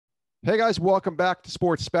Hey guys, welcome back to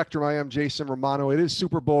Sports Spectrum. I am Jason Romano. It is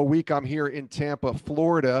Super Bowl week. I'm here in Tampa,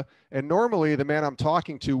 Florida. And normally the man I'm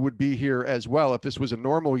talking to would be here as well if this was a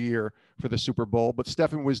normal year for the Super Bowl. But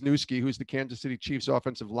Stefen Wisniewski, who's the Kansas City Chiefs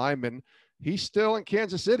offensive lineman, he's still in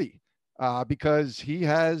Kansas City because he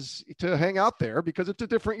has to hang out there because it's a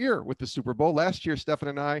different year with the Super Bowl. Last year, Stefen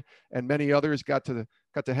and I and many others got to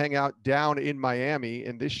hang out down in Miami.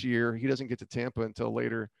 And this year, he doesn't get to Tampa until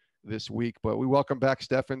later this week. But we welcome back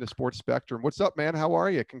Stefen to Sports Spectrum. What's up, man? How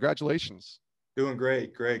are you? Congratulations. Doing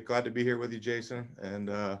great. Glad to be here with you, Jason. And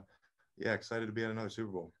yeah, excited to be at another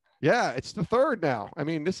Super Bowl. Yeah, it's the third now. I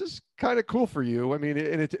mean, this is kind of cool for you. I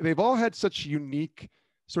mean, they've all had such unique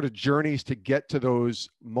sort of journeys to get to those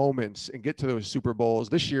moments and get to those Super Bowls.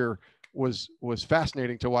 This year was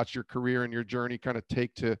fascinating to watch your career and your journey kind of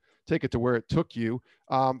take it to where it took you.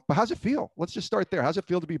 But how's it feel? Let's just start there. How's it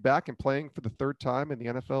feel to be back and playing for the third time in the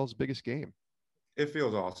NFL's biggest game? It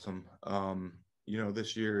feels awesome.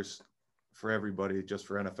 This year's for everybody, just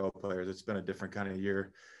for NFL players, it's been a different kind of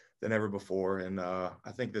year than ever before. And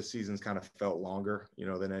I think this season's kind of felt longer,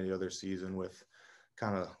 than any other season with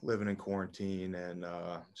kind of living in quarantine and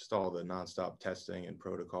just all the nonstop testing and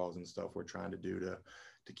protocols and stuff we're trying to do to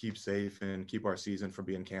keep safe and keep our season from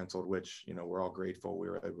being canceled, which, we're all grateful we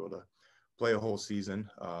were able to play a whole season,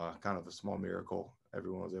 kind of a small miracle.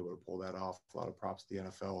 Everyone was able to pull that off. A lot of props to the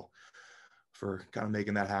NFL for kind of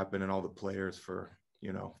making that happen and all the players for,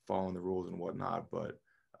 following the rules and whatnot. But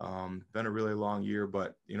been a really long year,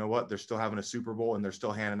 but you know what? They're still having a Super Bowl and they're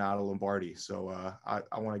still handing out a Lombardi. So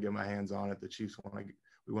I want to get my hands on it. The Chiefs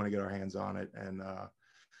we want to get our hands on it. And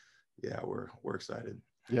yeah, we're excited.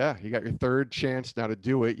 Yeah, you got your third chance now to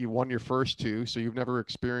do it. You won your first two, so you've never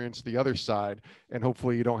experienced the other side, and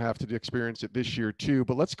hopefully you don't have to experience it this year too.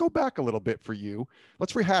 But let's go back a little bit for you.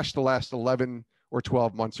 Let's rehash the last 11 or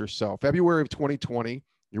 12 months or so. February of 2020,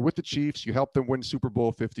 you're with the Chiefs. You helped them win Super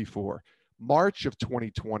Bowl 54. March of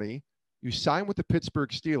 2020, you signed with the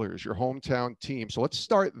Pittsburgh Steelers, your hometown team. So let's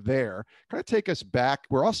start there. Kind of take us back.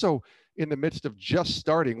 We're also in the midst of just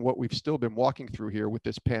starting what we've still been walking through here with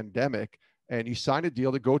this pandemic. And you signed a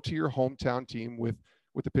deal to go to your hometown team with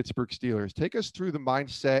the Pittsburgh Steelers. Take us through the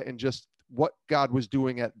mindset and just what God was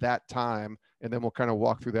doing at that time, and then we'll kind of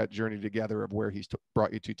walk through that journey together of where He's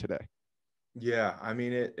brought you to today. Yeah, I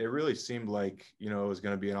mean, it really seemed like, it was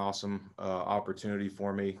going to be an awesome opportunity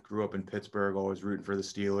for me. Grew up in Pittsburgh, always rooting for the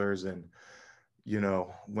Steelers, and,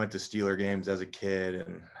 went to Steeler games as a kid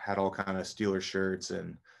and had all kind of Steeler shirts.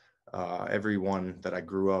 And everyone that I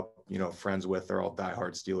grew up, friends with, are all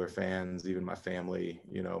diehard Steeler fans. Even my family,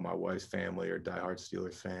 my wife's family are diehard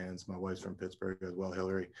Steelers fans. My wife's from Pittsburgh as well,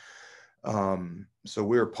 Hillary. So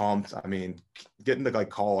we were pumped. I mean, getting to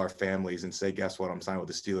call our families and say, guess what, I'm signing with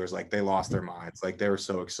the Steelers. Like, they lost their minds. Like, they were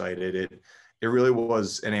so excited. It really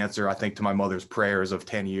was an answer, I think, to my mother's prayers of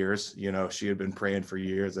 10 years. She had been praying for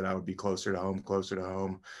years that I would be closer to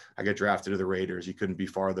home. I get drafted to the Raiders. You couldn't be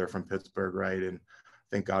farther from Pittsburgh, right? And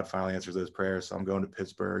thank God finally answers those prayers. So I'm going to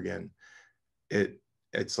Pittsburgh, and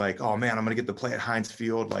it's like, oh man, I'm going to get to play at Heinz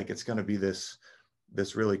Field. Like, it's going to be this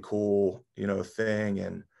really cool, thing.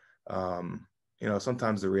 And,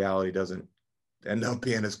 sometimes the reality doesn't end up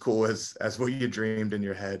being as cool as what you dreamed in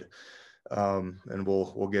your head. And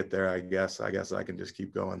we'll get there. I guess I can just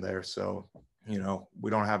keep going there. So,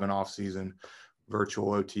 we don't have an off season,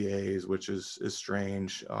 virtual OTAs, which is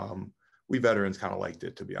strange. We veterans kind of liked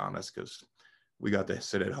it, to be honest, because we got to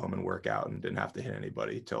sit at home and work out and didn't have to hit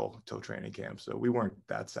anybody till training camp. So we weren't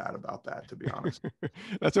that sad about that, to be honest.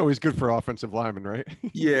 That's always good for offensive linemen, right?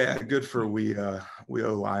 Yeah, good for we O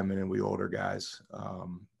linemen and we older guys.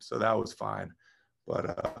 So that was fine.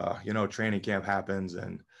 But training camp happens,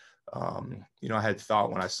 and I had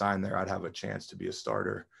thought when I signed there I'd have a chance to be a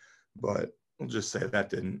starter, but I'll just say that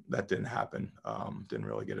didn't happen. Didn't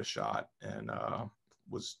really get a shot, and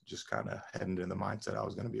was just kind of heading in the mindset I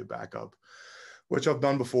was going to be a backup, which I've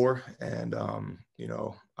done before. And,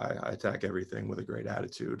 I attack everything with a great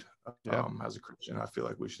attitude. As a Christian, I feel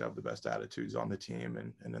like we should have the best attitudes on the team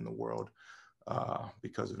and in the world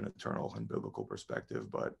because of an eternal and biblical perspective,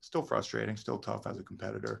 but still frustrating, still tough as a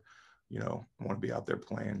competitor. I want to be out there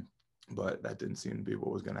playing, but that didn't seem to be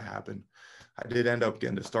what was going to happen. I did end up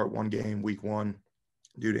getting to start one game week 1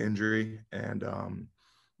 due to injury. And,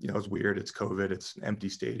 it's weird. It's COVID. It's an empty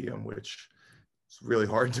stadium, which it's really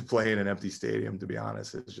hard to play in an empty stadium, to be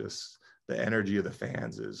honest. It's just the energy of the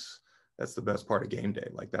fans that's the best part of game day.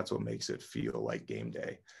 Like, that's what makes it feel like game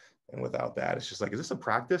day. And without that, it's just like, is this a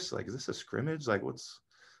practice? Like, is this a scrimmage? Like,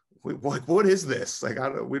 what is this? Like,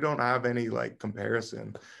 we don't have any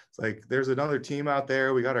comparison. It's like, there's another team out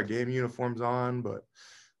there. We got our game uniforms on, but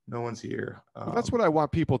no one's here. Well, that's what I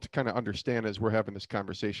want people to kind of understand as we're having this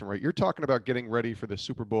conversation, right? You're talking about getting ready for the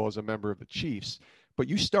Super Bowl as a member of the Chiefs, but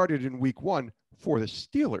you started in week 1 for the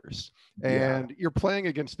Steelers, Yeah. and you're playing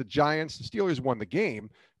against the Giants. The Steelers won the game,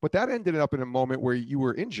 but that ended up in a moment where you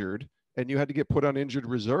were injured and you had to get put on injured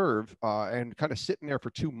reserve and kind of sitting there for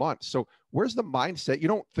 2 months. So where's the mindset? You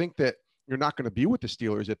don't think that you're not going to be with the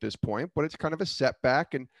Steelers at this point, but it's kind of a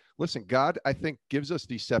setback. And listen, God, I think, gives us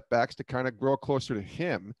these setbacks to kind of grow closer to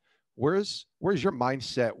him. Where's your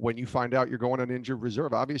mindset when you find out you're going on injured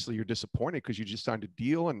reserve? Obviously, you're disappointed because you just signed a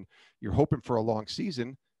deal and you're hoping for a long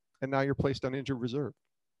season, and now you're placed on injured reserve.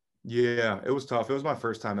 Yeah, it was tough. It was my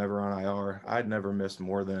first time ever on IR. I'd never missed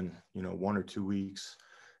more than, 1 or 2 weeks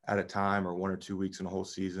at a time, or 1 or 2 weeks in a whole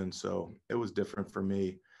season. So it was different for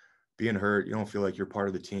me. Being hurt, you don't feel like you're part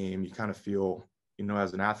of the team. You kind of feel,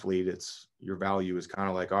 as an athlete, it's your value is kind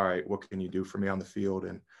of like, all right, what can you do for me on the field?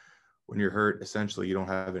 And when you're hurt, essentially you don't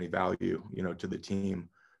have any value, to the team.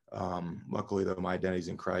 Luckily though, my identity's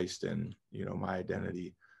in Christ, and, my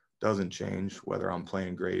identity doesn't change whether I'm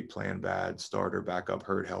playing great, playing bad, starter, backup,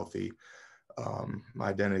 hurt, healthy. My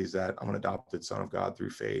identity is that I'm an adopted son of God through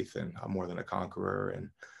faith, and I'm more than a conqueror. And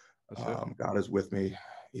God is with me.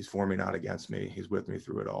 He's for me, not against me. He's with me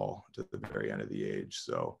through it all to the very end of the age.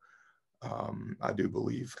 So I do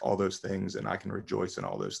believe all those things, and I can rejoice in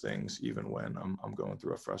all those things, even when I'm going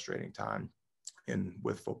through a frustrating time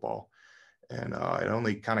with football. And it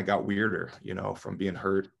only kind of got weirder, from being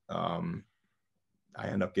hurt. I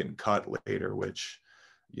end up getting cut later, which,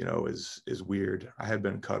 is weird. I had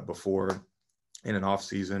been cut before in an off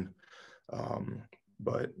season,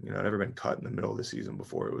 but I'd never been cut in the middle of the season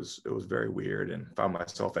before. It was very weird, and found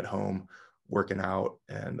myself at home working out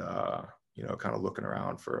and kind of looking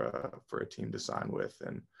around for a team to sign with.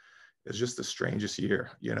 And it's just the strangest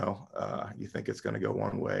year. You think it's going to go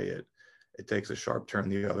one way, it takes a sharp turn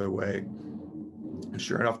the other way. And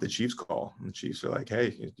sure enough, the Chiefs call, and the Chiefs are like,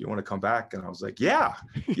 "Hey, do you want to come back?" And I was like, yeah,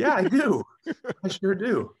 I do. I sure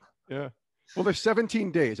do. Yeah. Well, there's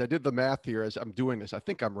 17 days. I did the math here as I'm doing this. I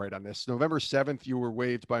think I'm right on this. November 7th, you were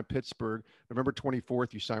waived by Pittsburgh. November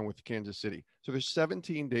 24th, you signed with Kansas City. So there's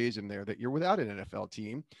 17 days in there that you're without an NFL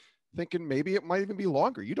team, thinking maybe it might even be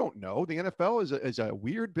longer. You don't know. The NFL is a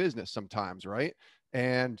weird business sometimes, right?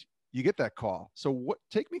 And you get that call. So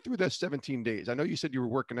take me through those 17 days. I know you said you were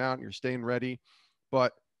working out and you're staying ready,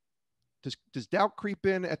 but does doubt creep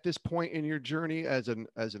in at this point in your journey as an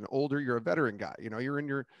older, you're a veteran guy, you're in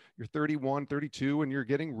your 31, 32, and you're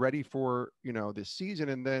getting ready for, this season,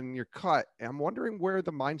 and then you're cut. I'm wondering where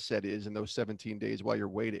the mindset is in those 17 days while you're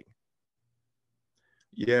waiting.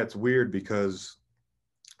 Yeah, it's weird because,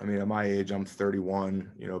 at my age, I'm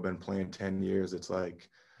 31, been playing 10 years. It's like,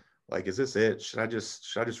 is this it? Should I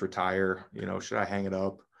just retire? Should I hang it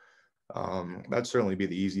up? That'd certainly be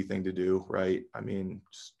the easy thing to do, right?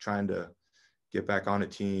 Just trying to get back on a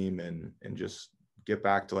team and just get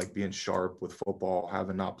back to like being sharp with football,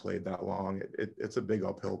 having not played that long. It's a big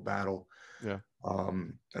uphill battle. Yeah.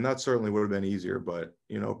 And that certainly would have been easier, but,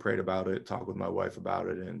 prayed about it, talked with my wife about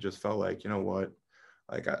it, and just felt like, what,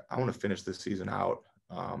 like, I want to finish this season out.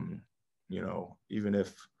 Even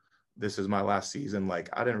if this is my last season, like,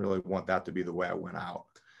 I didn't really want that to be the way I went out.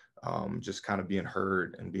 Just kind of being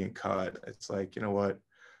hurt and being cut. It's like, what,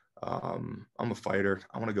 I'm a fighter.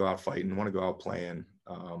 I want to go out fighting, I want to go out playing.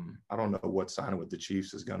 I don't know what signing with the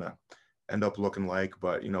Chiefs is going to end up looking like,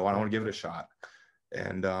 but, I want to give it a shot.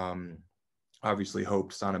 And obviously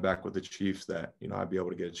hoped signing back with the Chiefs that, I'd be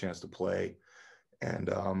able to get a chance to play. And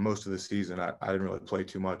most of the season, I didn't really play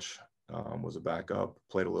too much. Was a backup,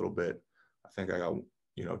 played a little bit. I think I got,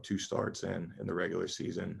 2 starts in the regular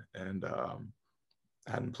season, and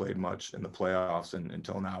hadn't played much in the playoffs. And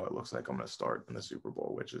until now, it looks like I'm going to start in the Super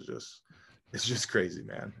Bowl, which is it's just crazy,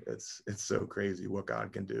 man. It's so crazy what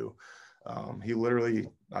God can do. He literally,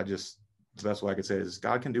 the best way I could say it is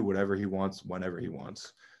God can do whatever he wants, whenever he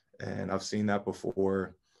wants. And I've seen that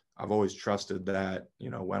before. I've always trusted that,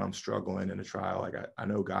 when I'm struggling in a trial, like I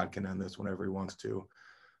know God can end this whenever he wants to.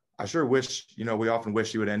 I sure wish, we often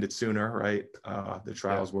wish he would end it sooner, right? The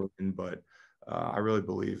trial's working, but I really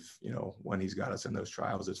believe, when he's got us in those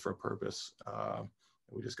trials, it's for a purpose.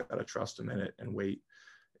 We just got to trust him in it and wait,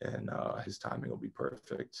 and his timing will be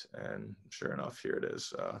perfect. And sure enough, here it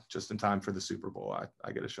is, just in time for the Super Bowl.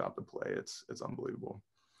 I get a shot to play. It's unbelievable.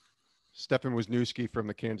 Stefen Wisniewski from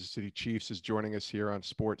the Kansas City Chiefs is joining us here on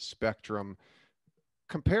Sports Spectrum.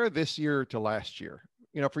 Compare this year to last year.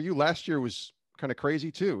 For you, last year was kind of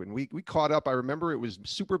crazy too. And we caught up. I remember it was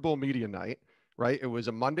Super Bowl media night, right? It was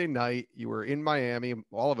a Monday night. You were in Miami.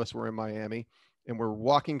 All of us were in Miami, and we're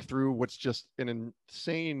walking through what's just an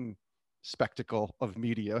insane spectacle of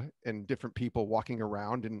media and different people walking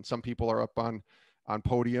around, and some people are up on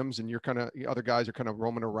podiums, and you're kind of, other guys are kind of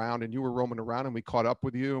roaming around, and you were roaming around, and we caught up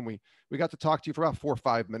with you, and we got to talk to you for about 4 or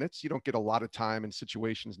 5 minutes. You don't get a lot of time in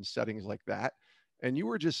situations and settings like that. And you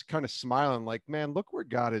were just kind of smiling like, man, look where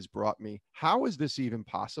God has brought me. How is this even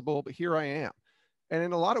possible? But here I am. And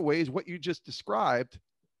in a lot of ways, what you just described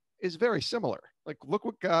is very similar. Like, look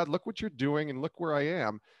what God, look what you're doing, and look where I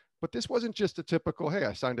am. But this wasn't just a typical, hey,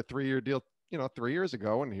 I signed a 3-year deal, 3 years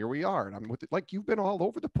ago, and here we are. And I'm with it. Like, you've been all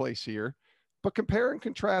over the place here. But compare and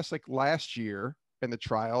contrast like last year and the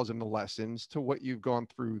trials and the lessons to what you've gone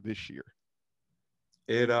through this year.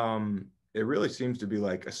 It really seems to be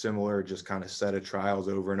like a similar just kind of set of trials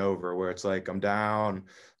over and over, where it's like I'm down,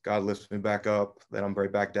 God lifts me back up, then I'm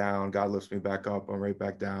right back down, God lifts me back up, I'm right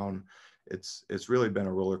back down. It's really been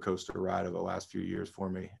a roller coaster ride of the last few years for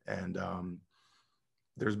me. And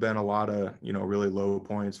there's been a lot of, really low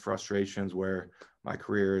points, frustrations where my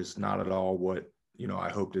career is not at all what, I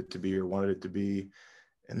hoped it to be or wanted it to be.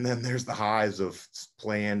 And then there's the highs of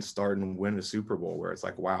playing, starting, and win a Super Bowl, where it's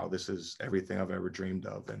like, wow, this is everything I've ever dreamed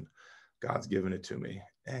of, and God's given it to me.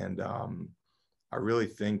 And I really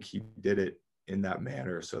think he did it in that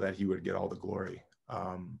manner so that he would get all the glory.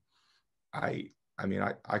 I mean,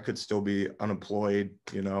 I could still be unemployed,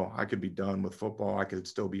 I could be done with football, I could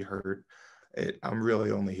still be hurt. I'm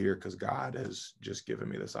really only here because God has just given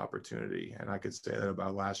me this opportunity. And I could say that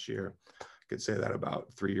about last year. I could say that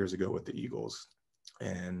about 3 years ago with the Eagles.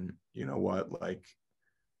 And you know what, like,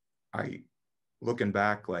 looking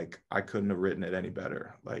back, like, I couldn't have written it any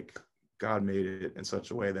better. Like, God made it in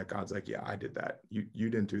such a way that God's like, yeah, I did that. You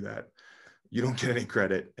didn't do that. You don't get any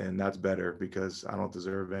credit. And that's better because I don't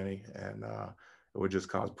deserve any. And it would just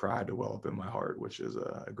cause pride to well up in my heart, which is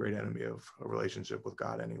a great enemy of a relationship with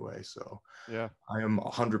God anyway. So Yeah. I am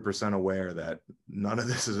 100% aware that none of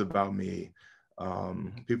this is about me.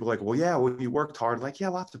 People are like, well, yeah, well, you worked hard. Like, yeah,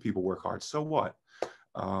 lots of people work hard. So what?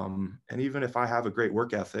 And even if I have a great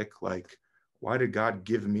work ethic, like, why did God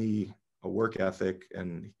give me a work ethic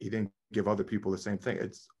and he didn't give other people the same thing?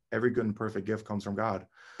 It's every good and perfect gift comes from God.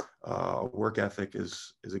 Work ethic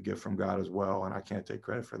is a gift from God as well. And I can't take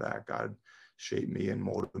credit for that. God shaped me and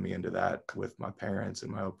molded me into that with my parents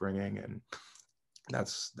and my upbringing. And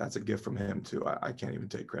that's a gift from him too. I can't even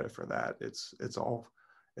take credit for that. It's all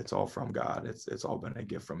from God. It's all been a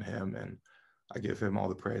gift from him. And I give him all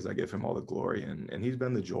the praise. I give him all the glory. And he's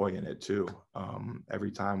been the joy in it too.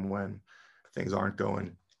 Every time when things aren't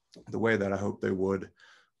going the way that I hope they would,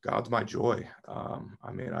 God's my joy.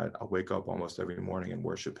 I mean, I wake up almost every morning and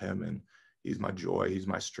worship him, and he's my joy. He's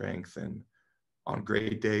my strength. And on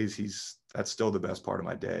great days, that's still the best part of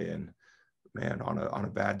my day. And man, on a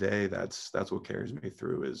bad day, that's what carries me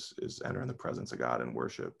through is entering the presence of God and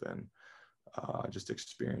worship, and just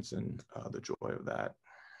experiencing the joy of that.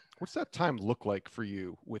 What's that time look like for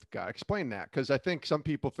you with God? Explain that, because I think some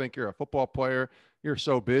people think you're a football player, you're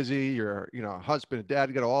so busy, you're a husband, a dad,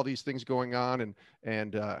 you got all these things going on,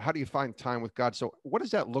 and how do you find time with God? So what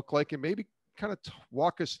does that look like? And maybe kind of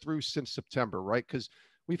walk us through since September, right? Because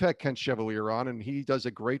we've had Ken Chevalier on, and he does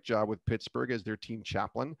a great job with Pittsburgh as their team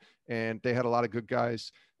chaplain, and they had a lot of good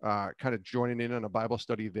guys kind of joining in on a Bible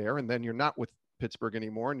study there. And then you're not with Pittsburgh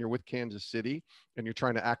anymore, and you're with Kansas City, and you're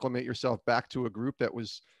trying to acclimate yourself back to a group that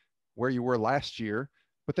was where you were last year,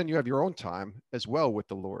 but then you have your own time as well with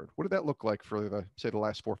the Lord. What did that look like for the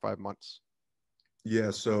last 4 or 5 months? Yeah,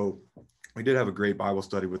 so we did have a great Bible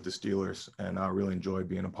study with the Steelers, and I really enjoyed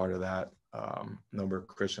being a part of that. Number of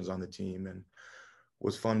Christians on the team, and it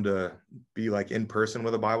was fun to be like in person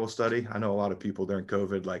with a Bible study. I know a lot of people during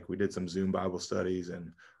COVID, like we did some Zoom Bible studies,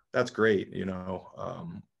 and that's great,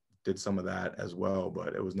 did some of that as well,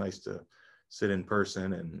 but it was nice to sit in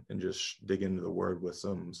person and just dig into the word with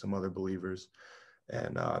some other believers.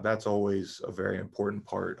 And that's always a very important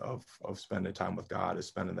part of spending time with God, is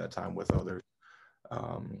spending that time with others,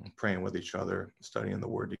 praying with each other, studying the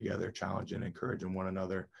word together, challenging, encouraging one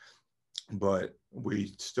another. But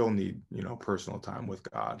we still need, personal time with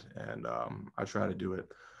God. And I try to do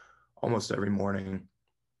it almost every morning.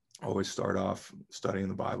 Always start off studying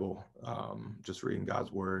the Bible, just reading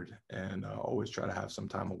God's word, and always try to have some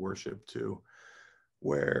time of worship too,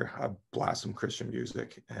 where I blast some Christian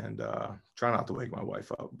music and try not to wake my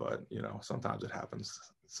wife up, but sometimes it happens.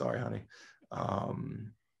 Sorry, honey.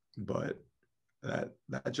 But that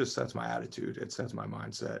just sets my attitude. It sets my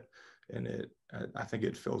mindset, and I think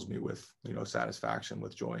it fills me with satisfaction,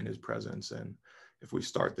 with joy in his presence. And if we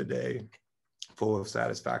start the day full of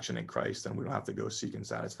satisfaction in Christ, then we don't have to go seeking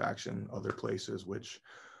satisfaction other places, which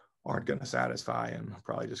aren't going to satisfy and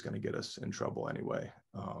probably just going to get us in trouble anyway,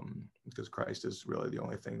 because Christ is really the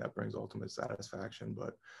only thing that brings ultimate satisfaction.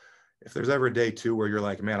 But if there's ever a day too where you're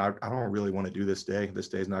like, man, I don't really want to do this day. This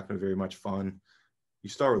day is not going to be very much fun. You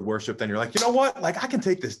start with worship, then you're like, you know what? Like, I can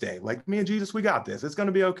take this day. Like, me and Jesus, we got this. It's going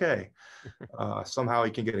to be okay. Somehow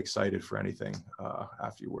you can get excited for anything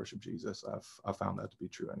after you worship Jesus. I've found that to be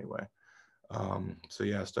true anyway. So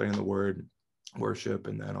yeah, studying the word, worship,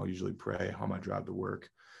 and then I'll usually pray on my drive to work.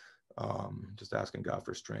 Just asking God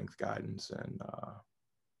for strength, guidance, and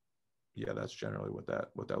yeah, that's generally what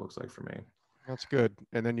that looks like for me. That's good.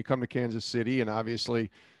 And then you come to Kansas City, and obviously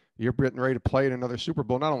you're getting ready to play in another Super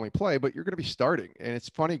Bowl. Not only play, but you're going to be starting. And it's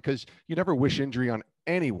funny because you never wish injury on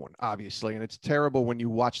anyone, obviously. And it's terrible when you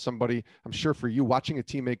watch somebody, I'm sure for you, watching a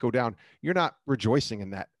teammate go down, you're not rejoicing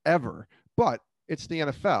in that ever. But it's the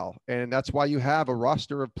NFL. And that's why you have a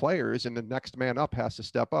roster of players, and the next man up has to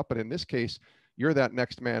step up. And in this case, you're that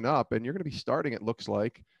next man up, and you're going to be starting, it looks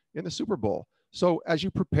like, in the Super Bowl. So as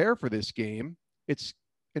you prepare for this game, it's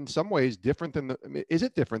in some ways different than is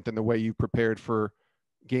it different than the way you prepared for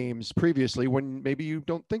games previously when maybe you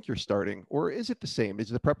don't think you're starting? Or is it the same? Is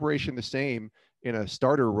the preparation the same in a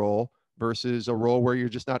starter role versus a role where you're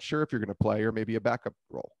just not sure if you're going to play, or maybe a backup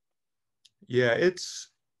role? Yeah,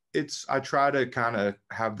 I try to kind of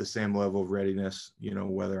have the same level of readiness,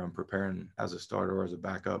 whether I'm preparing as a starter or as a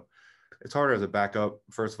backup. It's harder as a backup,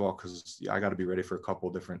 first of all, because I got to be ready for a couple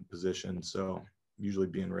different positions. So usually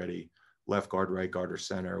being ready left guard, right guard, or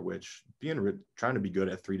center, which trying to be good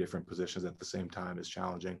at 3 different positions at the same time is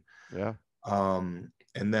challenging. Yeah. And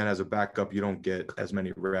then as a backup, you don't get as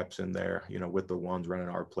many reps in there, with the ones running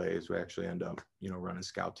our plays. We actually end up, running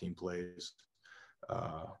scout team plays,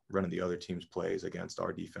 running the other team's plays against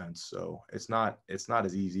our defense. So it's not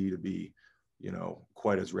as easy to be,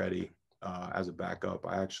 quite as ready as a backup.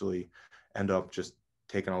 I actually end up just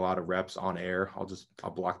taking a lot of reps on air.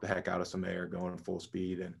 I'll block the heck out of some air going full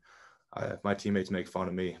speed. And my teammates make fun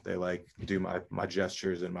of me. They like do my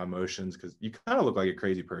gestures and my motions, because you kind of look like a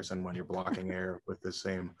crazy person when you're blocking air with the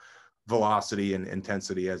same velocity and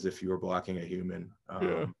intensity as if you were blocking a human.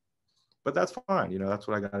 Yeah. But that's fine. That's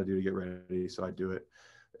what I got to do to get ready. So I do it.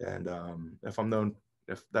 And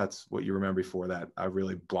if that's what you remember before that, I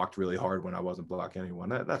really blocked really hard when I wasn't blocking anyone.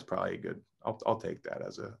 That's probably a good. I'll take that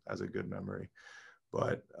as a good memory.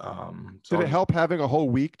 But so did it help having a whole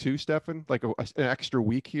week too, Stefen? Like an extra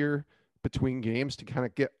week here between games to kind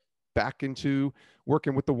of get back into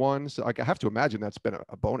working with the ones? Like, I have to imagine that's been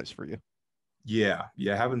a bonus for you. Yeah.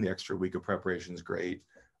 Having the extra week of preparation is great.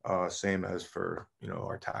 Same as for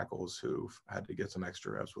our tackles who've had to get some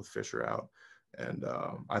extra reps with Fisher out. And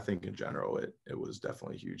I think in general it was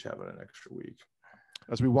definitely huge having an extra week.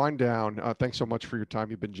 As we wind down, thanks so much for your time.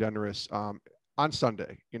 You've been generous. On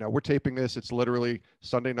Sunday, we're taping this. It's literally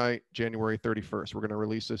Sunday night, January 31st. We're going to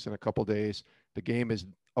release this in a couple days. The game is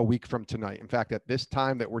a week from tonight. In fact, at this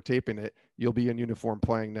time that we're taping it, you'll be in uniform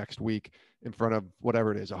playing next week in front of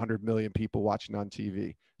whatever it is, 100 million people watching on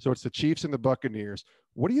TV. So it's the Chiefs and the Buccaneers.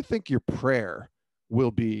 What do you think your prayer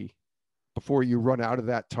will be before you run out of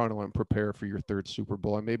that tunnel and prepare for your 3rd Super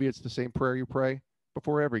Bowl? And maybe it's the same prayer you pray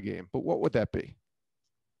before every game, but what would that be?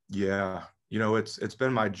 Yeah, it's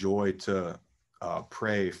been my joy to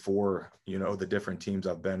pray for, the different teams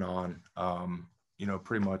I've been on.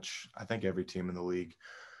 Pretty much, I think every team in the league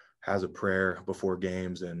has a prayer before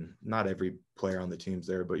games, and not every player on the team's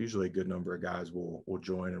there, but usually a good number of guys will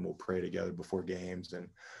join and we'll pray together before games. And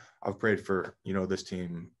I've prayed for, this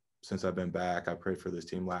team since I've been back. I prayed for this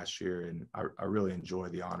team last year, and I really enjoy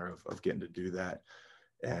the honor of getting to do that.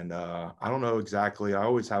 And I don't know exactly. I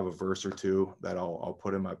always have a verse or two that I'll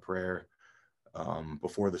put in my prayer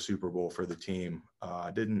before the Super Bowl for the team.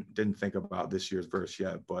 I didn't think about this year's verse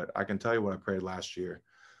yet, but I can tell you what I prayed last year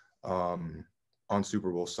on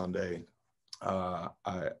Super Bowl Sunday. I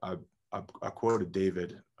quoted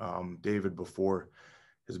David. David, before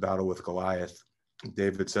his battle with Goliath,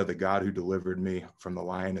 David said, "The God who delivered me from the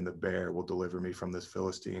lion and the bear will deliver me from this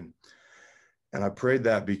Philistine." And I prayed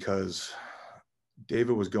that because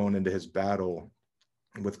David was going into his battle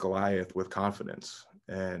with Goliath with confidence,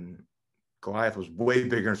 and Goliath was way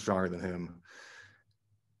bigger and stronger than him.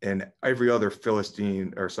 And every other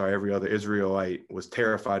Israelite was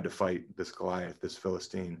terrified to fight this Goliath, this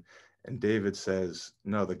Philistine. And David says,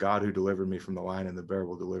 "No, the God who delivered me from the lion and the bear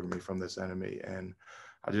will deliver me from this enemy." And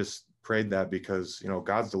I just prayed that because,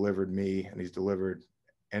 God's delivered me, and he's delivered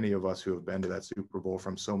any of us who have been to that Super Bowl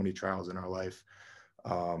from so many trials in our life.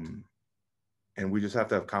 And we just have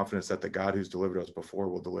to have confidence that the God who's delivered us before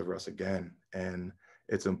will deliver us again. And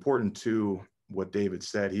it's important too, what David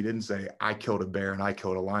said. He didn't say, "I killed a bear and I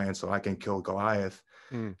killed a lion, so I can kill Goliath."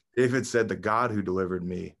 Mm. David said, the God who delivered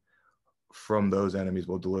me from those enemies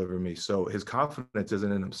will deliver me. So his confidence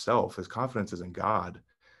isn't in himself. His confidence is in God.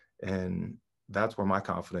 And that's where my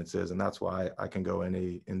confidence is. And that's why I can go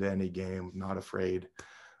into any game, not afraid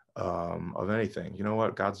of anything. You know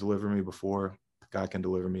what? God's delivered me before. God can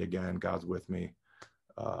deliver me again. God's with me.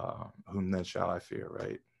 Whom then shall I fear,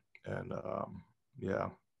 right? And yeah,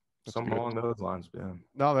 That's something good. along those lines, yeah.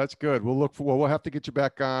 No, that's good. We'll have to get you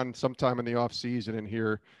back on sometime in the off season and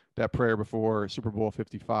hear that prayer before Super Bowl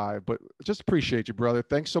 55. But just appreciate you, brother.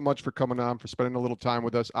 Thanks so much for coming on, for spending a little time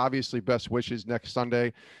with us. Obviously, best wishes next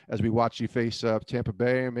Sunday as we watch you face Tampa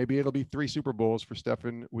Bay, and maybe it'll be 3 Super Bowls for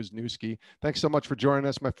Stefen Wisniewski. Thanks so much for joining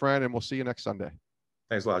us, my friend, and we'll see you next Sunday.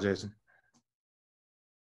 Thanks a lot, Jason.